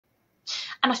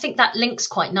And I think that links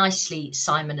quite nicely,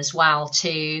 Simon, as well,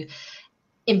 to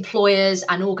employers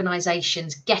and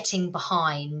organisations getting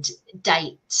behind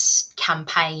dates,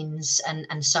 campaigns,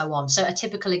 and so on. So a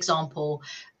typical example,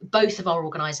 both of our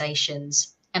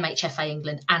organisations, MHFA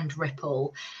England and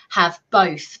Ripple, have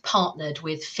both partnered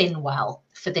with FinWELL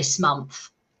for this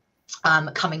month,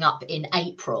 coming up in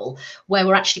April, where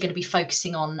we're actually going to be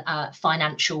focusing on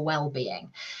financial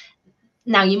well-being.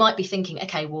 Now, you might be thinking,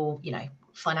 okay, well, you know,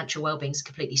 financial well-being is a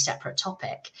completely separate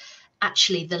topic.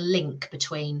 Actually, the link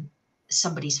between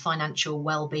somebody's financial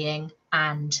well-being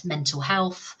and mental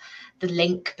health, the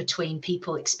link between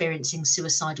people experiencing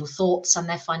suicidal thoughts and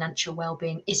their financial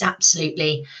well-being is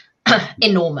absolutely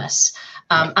enormous.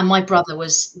 And my brother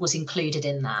was included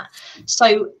in that.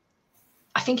 So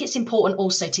I think it's important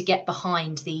also to get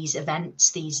behind these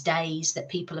events, these days that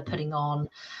people are putting on,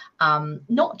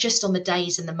 not just on the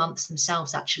days and the months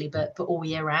themselves, actually, but all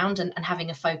year round, and having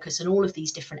a focus on all of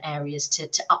these different areas to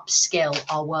upskill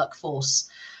our workforce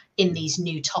in these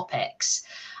new topics.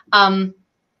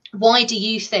 Why do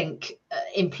you think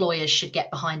employers should get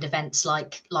behind events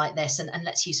like this? And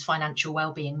let's use Financial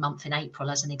Wellbeing Month in April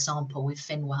as an example with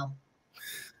FinWELL.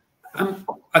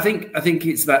 I think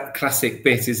it's that classic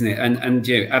bit, isn't it? And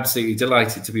you know, absolutely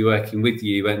delighted to be working with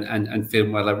you and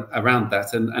FinWELL around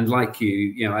that. And like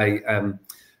you know,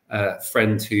 a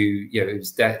friend who, you know, it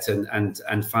was debt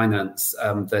and finance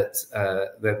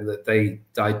that they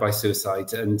died by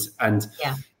suicide, and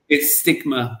yeah. It's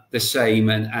stigma, the shame,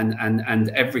 and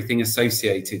everything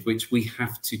associated, which we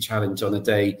have to challenge on a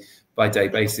day-by-day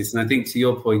basis. And I think, to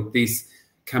your point, these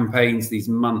campaigns, these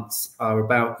months are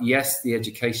about, yes, the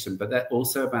education, but they're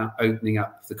also about opening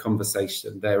up the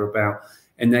conversation. They're about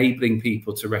enabling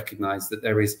people to recognise that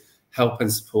there is help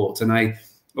and support. And I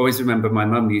always remember my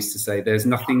mum used to say, there's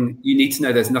nothing, you need to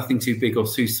know there's nothing too big or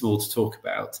too small to talk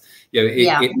about. You know,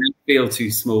 it may feel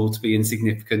too small to be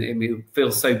insignificant. It may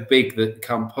feel so big that it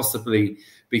can't possibly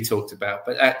be talked about.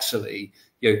 But actually,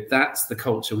 you know, that's the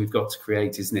culture we've got to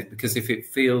create, isn't it? Because if it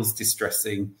feels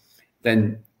distressing,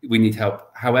 then we need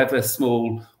help, however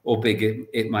small or big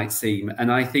it might seem. And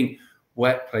I think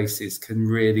workplaces can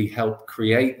really help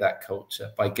create that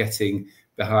culture by getting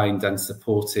behind and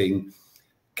supporting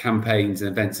campaigns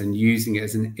and events and using it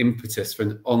as an impetus for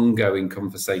an ongoing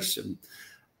conversation.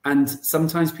 And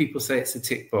sometimes people say it's a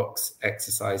tick box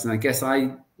exercise. And I guess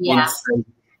I want to say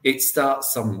it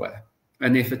starts somewhere.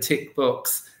 And if a tick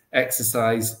box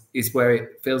exercise is where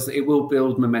it feels that it will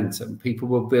build momentum, people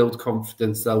will build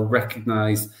confidence, they'll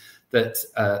recognize that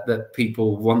that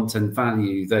people want and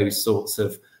value those sorts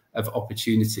of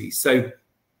opportunities. So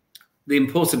the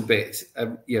important bit,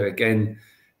 you know, again,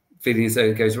 feeling as though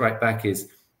it goes right back, is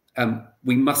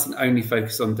we mustn't only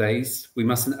focus on days. We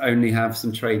mustn't only have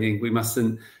some training. We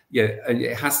mustn't, and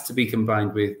it has to be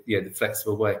combined with, the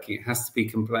flexible working. It has to be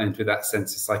combined with that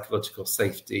sense of psychological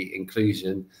safety,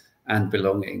 inclusion, and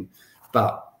belonging.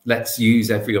 But let's use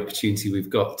every opportunity we've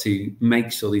got to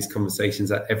make sure these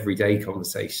conversations are everyday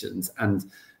conversations, and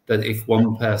that if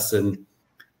one person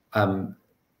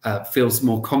feels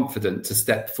more confident to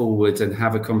step forward and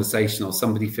have a conversation, or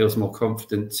somebody feels more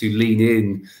confident to lean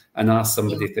in and ask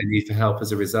somebody if they need for help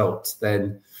as a result,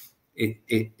 then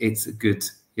it's a good,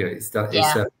 it's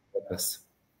a purpose.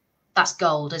 That's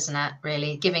gold, isn't it?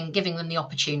 Really, giving them the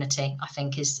opportunity, I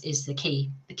think, is the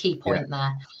key point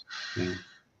there. Yeah.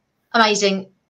 Amazing.